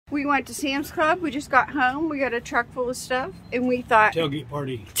We went to Sam's Club. We just got home. We got a truck full of stuff, and we thought tailgate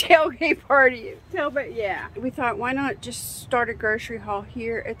party. Tailgate party. Yeah. We thought, why not just start a grocery haul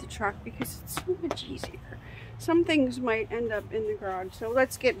here at the truck because it's so much easier. Some things might end up in the garage, so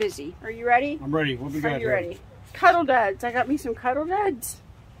let's get busy. Are you ready? I'm ready. What we got? Are you ready? Cuddle duds. I got me some cuddle duds.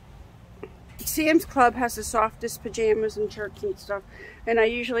 Sam's Club has the softest pajamas and shirts and stuff, and I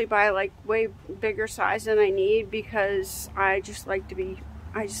usually buy like way bigger size than I need because I just like it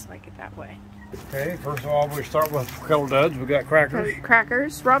that way. Okay, first of all, we start with cuddle duds. We got crackers.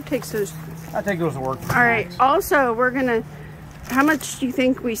 Crackers. Rob takes those. I take those to work. All right. Also, we're gonna. How much do you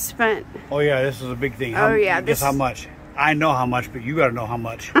think we spent? Oh yeah, this is a big thing. Guess how much? I know how much, but you got to know how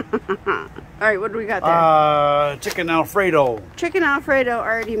much. All right, what do we got there? Chicken Alfredo. Chicken Alfredo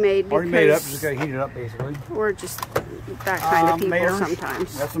already made. Already made up. Just gotta heat it up, basically. We're just that kind of people maters.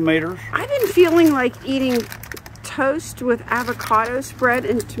 Sometimes. Got some maters. I've been feeling like eating toast with avocado spread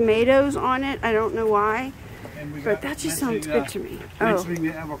and tomatoes on it. I don't know why, but that just sounds good to me. Mentioning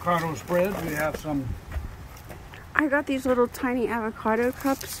the avocado spread, we have some. I got these little tiny avocado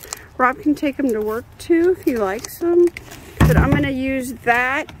cups. Rob can take them to work too if he likes them. But I'm going to use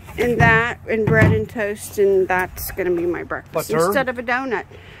that and bread and toast, and that's going to be my breakfast instead of a donut.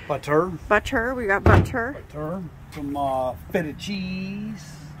 Butter. Butter. We got butter. Butter. Some feta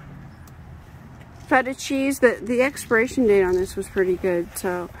cheese. Feta cheese. The expiration date on this was pretty good,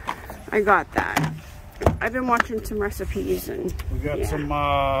 so I got that. I've been watching some recipes and we got some.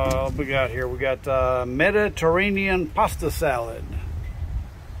 What we got here? We got Mediterranean pasta salad.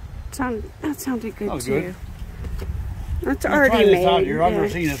 That sounded good too. Good. That's already made. I've never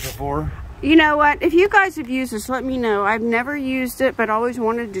seen it before. You know what? If you guys have used this, let me know. I've never used it, but always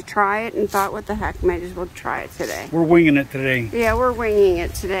wanted to try it and thought, what the heck, might as well try it today. We're winging it today. Yeah, we're winging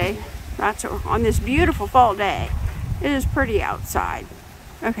it today. That's on this beautiful fall day. It is pretty outside.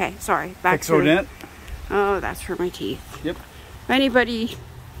 Okay, sorry. Back to Fixodent. Oh, that's for my teeth. Yep. If anybody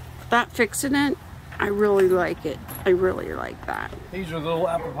that Fixodent, I really like it. I really like that. These are the little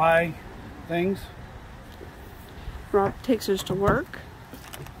apple pie things. Rob takes us to work.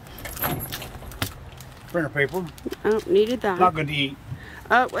 Printer paper. Oh, needed that. Not good to eat.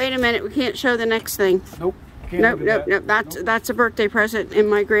 Oh, wait a minute. We can't show the next thing. Nope. Nope. That's a birthday present, and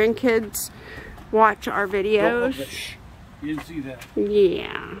my grandkids watch our videos. You didn't see that.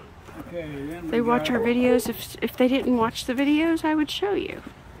 Yeah. Okay. Then they watch our videos. If they didn't watch the videos, I would show you.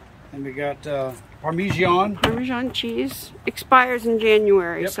 And we got Parmesan. Parmesan cheese expires in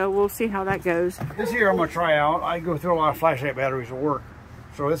January, so we'll see how that goes. This year I'm gonna try out. I go through a lot of flashlight batteries at work,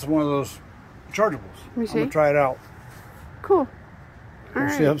 so this is one of those chargeables. Let me see. I'm gonna try it out. Cool.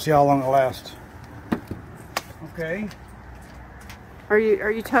 We'll see how long it lasts. Okay. Are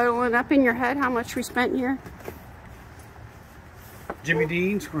you totaling up in your head how much we spent here? Jimmy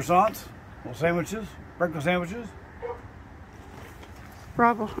Dean's croissants, little sandwiches, breakfast sandwiches.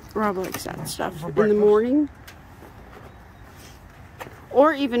 Rob likes that stuff in the morning,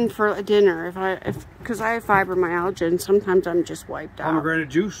 or even for a dinner. Because I have fibromyalgia and sometimes I'm just wiped out. Pomegranate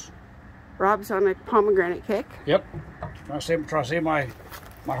juice. Rob's on a pomegranate kick. Yep. Try to save my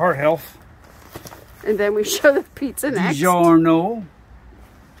heart health. And then we show the pizza next. DiGiorno.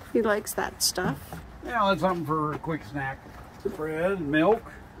 He likes that stuff. Yeah, that's something for a quick snack. Bread, milk.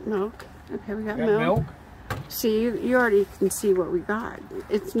 Milk. Okay, we got milk. See, you already can see what we got.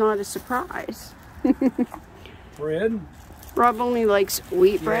 It's not a surprise. Bread. Rob only likes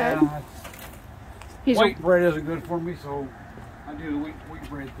wheat bread. Yeah, white bread isn't good for me, so I do the wheat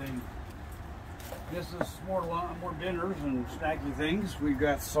bread thing. This is more dinners and snacky things. We've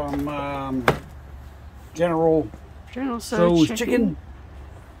got some General Tso's chicken.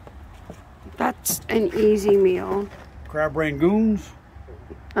 That's an easy meal. Crab rangoons.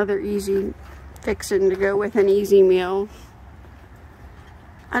 Other easy fixing to go with an easy meal.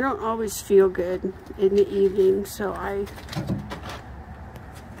 I don't always feel good in the evening, so I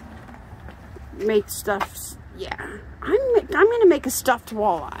make stuff. Yeah, I'm gonna make a stuffed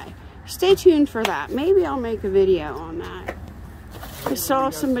walleye. Stay tuned for that. Maybe I'll make a video on that. I saw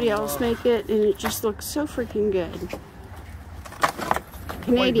somebody else make it, and it just looks so freaking good.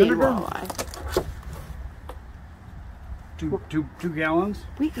 Canadian walleye. Two gallons.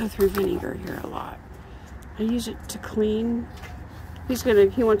 We go through vinegar here a lot. I use it to clean.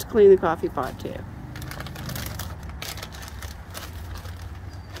 He wants to clean the coffee pot too.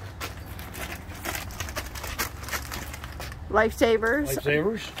 Lifesavers.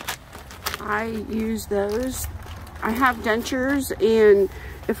 Lifesavers. I use those. I have dentures, and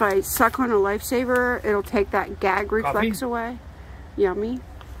if I suck on a Lifesaver, it'll take that gag reflex away. Yummy.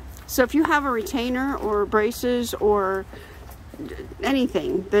 So if you have a retainer or braces or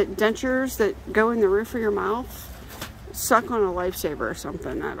anything. The dentures that go in the roof of your mouth, suck on a Lifesaver or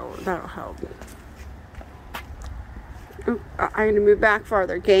something. That'll help. Ooh, I'm going to move back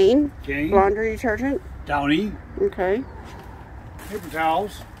farther. Gain. Laundry detergent. Downy. Okay. Paper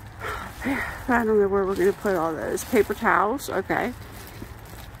towels. I don't know where we're going to put all those. Paper towels. Okay.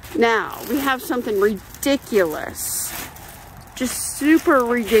 Now, we have something ridiculous. Just super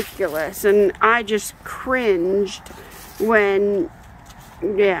ridiculous. And I just cringed when,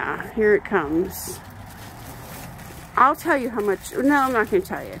 yeah, here it comes. I'll tell you how much. No, I'm not going to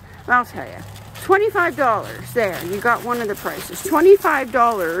tell you. I'll tell you. $25. There, you got one of the prices.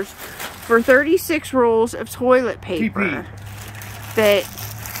 $25 for 36 rolls of toilet paper. TP. That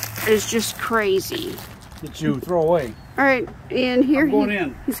is just crazy. That you throw away. All right, and here I'm going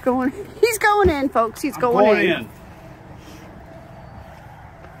in. He's going in, folks. He's going in.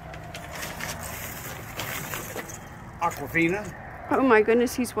 Aquafina. Oh my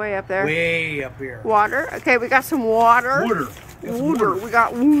goodness, he's way up there. Way up here. Water. Okay, we got some water. Water. We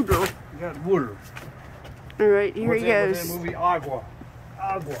got water. We got water. All right, here he goes. What's that movie? Agua.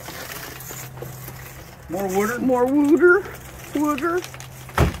 More water. More water.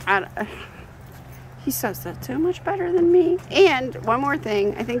 He says that so much better than me. And one more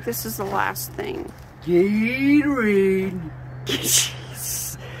thing. I think this is the last thing. Gatorade.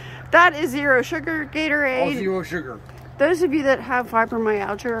 Jeez. That is zero sugar Gatorade. All zero sugar. Those of you that have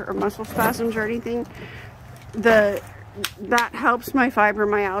fibromyalgia or muscle spasms or anything, that helps my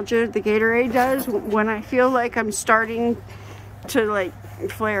fibromyalgia. The Gatorade does. When I feel like I'm starting to like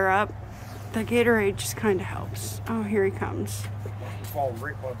flare up, the Gatorade just kind of helps. Oh, here he comes.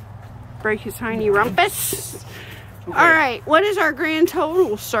 Break his tiny rumpus. Okay. All right, what is our grand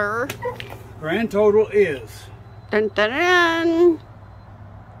total, sir? Grand total is. Dun, dun, dun.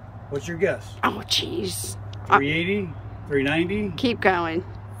 What's your guess? Oh, jeez. 380, 390. Keep going.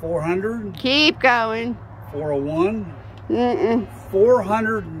 400. Keep going. 401.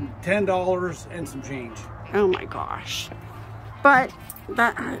 $410 and some change. Oh my gosh. But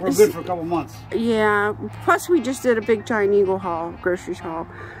that we're good for a couple months. Yeah. Plus we just did a big giant Eagle haul, grocery haul.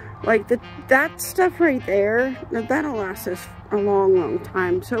 Like that stuff right there, that'll last us a long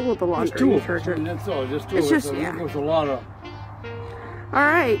time. So will the laundry detergent. I mean, that's all. Just it's just, yeah. There's a lot of. All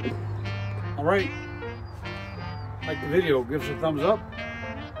right. All right. Like the video, give us a thumbs up.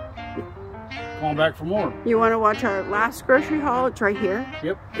 Come on back for more. You want to watch our last grocery haul? It's right here.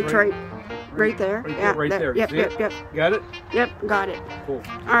 Yep. It's right there. Yeah, right there. Yep. Got it? Yep, got it. Cool.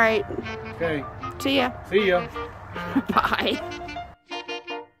 All right. Okay. See ya. See ya. Bye.